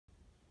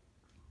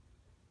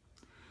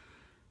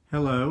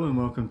Hello and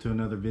welcome to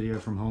another video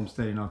from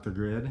Homesteading Off the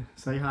Grid.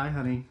 Say hi,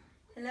 honey.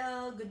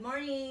 Hello, good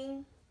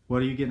morning.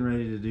 What are you getting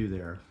ready to do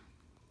there?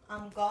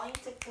 I'm going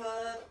to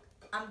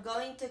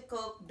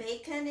cook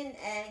bacon and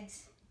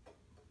eggs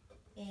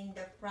in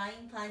the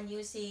frying pan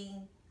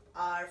using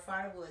our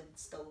firewood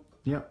stove.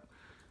 Yep.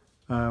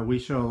 We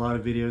show a lot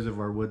of videos of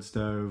our wood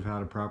stove,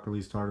 how to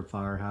properly start a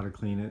fire, how to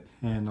clean it,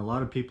 and a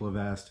lot of people have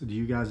asked, do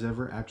you guys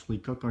ever actually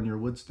cook on your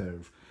wood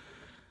stove?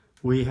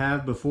 We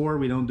have before.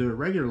 We don't do it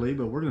regularly,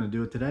 but we're going to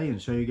do it today and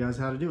show you guys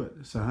how to do it.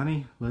 So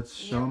honey, let's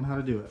show them how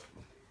to do it.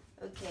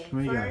 Okay,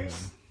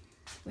 First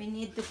we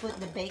need to put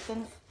the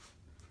bacon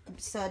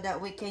so that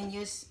we can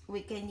use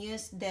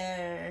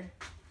the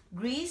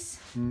grease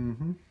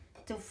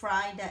to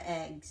fry the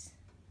eggs.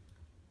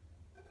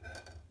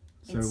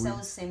 It's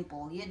so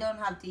simple. You don't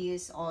have to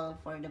use oil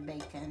for the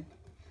bacon.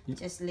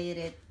 Just let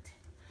it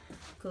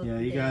cook. Yeah,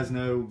 you guys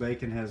know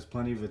bacon has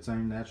plenty of its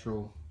own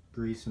natural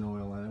grease and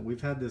oil in it. We've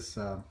had this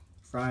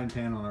frying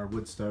pan on our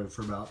wood stove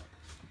for about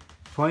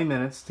 20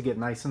 minutes to get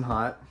nice and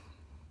hot.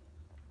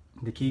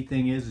 The key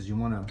thing is you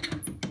want to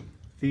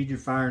feed your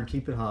fire and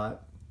keep it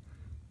hot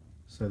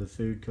so the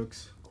food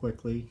cooks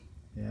quickly.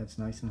 Yeah, it's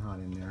nice and hot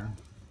in there.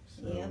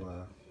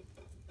 So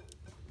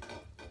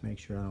make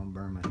sure I don't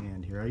burn my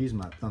hand here. I use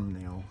my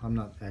thumbnail. I'm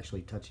not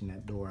actually touching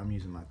that door. I'm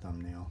using my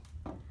thumbnail.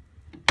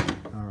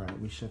 All right,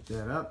 we shut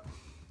that up.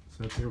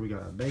 So up here we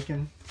got our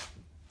bacon.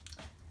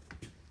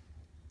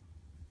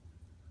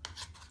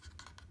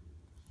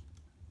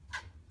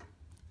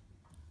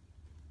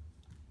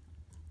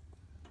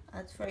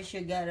 At first,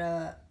 you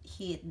gotta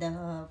heat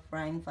the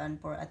frying pan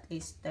for at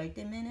least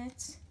 30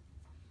 minutes.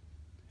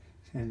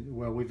 And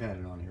well, we've had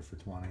it on here for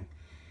 20.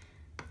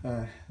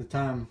 The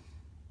time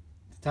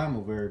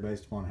will vary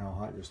based upon how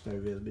hot your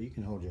stove is, but you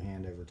can hold your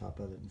hand over top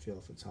of it and feel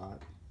if it's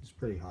hot. It's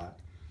pretty hot.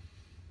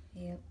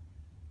 Yep.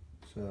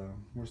 So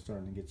we're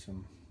starting to get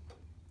some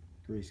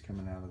grease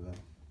coming out of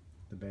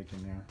the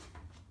bacon there.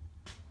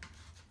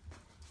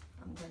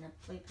 I'm gonna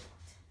flip it.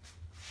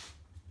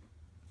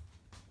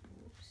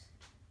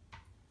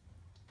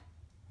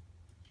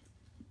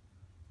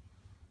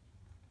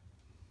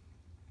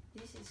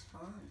 This is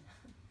fun.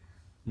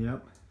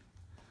 Yep.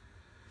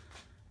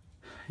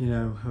 You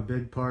know, a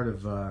big part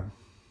of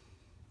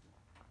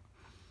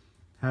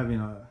having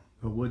a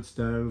wood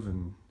stove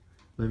and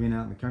living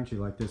out in the country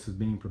like this is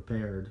being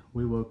prepared.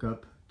 We woke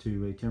up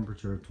to a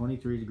temperature of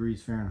 23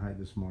 degrees Fahrenheit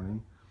this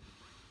morning.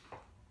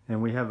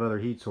 And we have other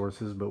heat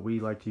sources, but we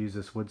like to use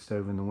this wood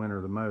stove in the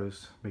winter the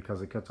most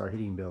because it cuts our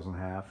heating bills in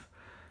half.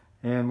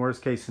 And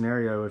worst case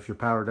scenario, if your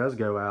power does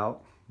go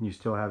out, you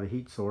still have a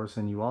heat source,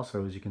 and you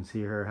also, as you can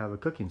see here, have a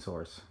cooking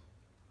source.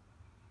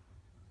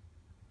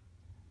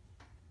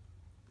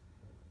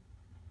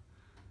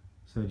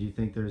 So do you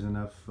think there's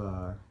enough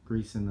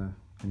grease in the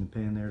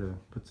pan there to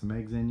put some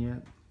eggs in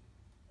yet?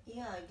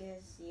 Yeah, I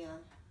guess, yeah.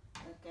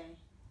 Okay.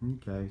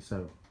 Okay,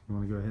 so you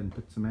want to go ahead and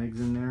put some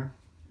eggs in there?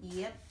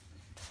 Yep.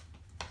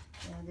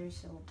 Yeah,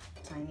 there's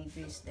a tiny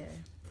grease there.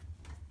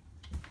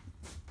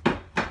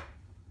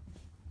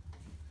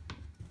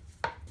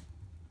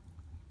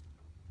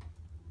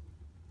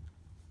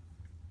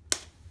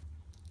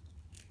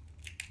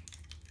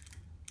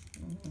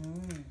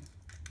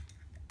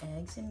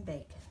 Eggs and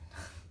bacon.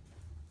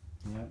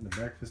 Yep, the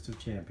breakfast of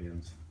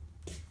champions.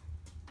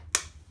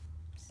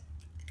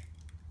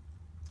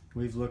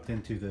 We've looked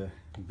into the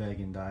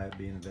vegan diet,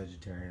 being a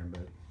vegetarian,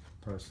 but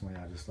personally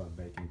I just love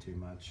bacon too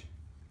much.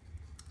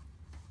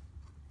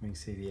 We can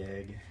see the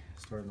egg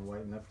starting to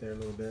whiten up there a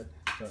little bit,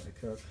 starting to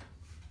cook.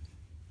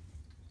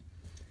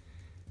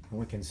 And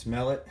we can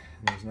smell it.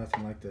 There's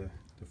nothing like the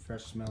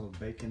fresh smell of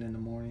bacon in the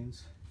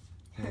mornings,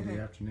 or the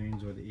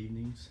afternoons, or the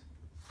evenings.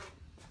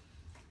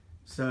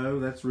 So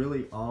that's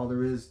really all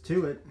there is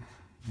to it.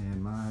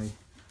 And my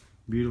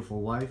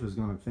beautiful wife is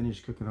going to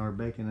finish cooking our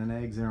bacon and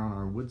eggs there on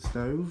our wood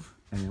stove.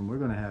 And then we're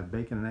going to have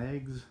bacon and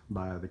eggs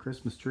by the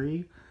Christmas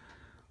tree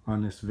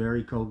on this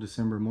very cold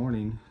December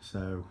morning.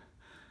 So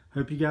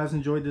hope you guys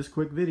enjoyed this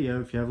quick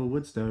video. If you have a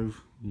wood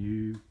stove,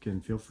 you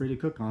can feel free to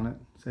cook on it.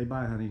 Say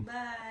bye, honey.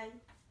 Bye.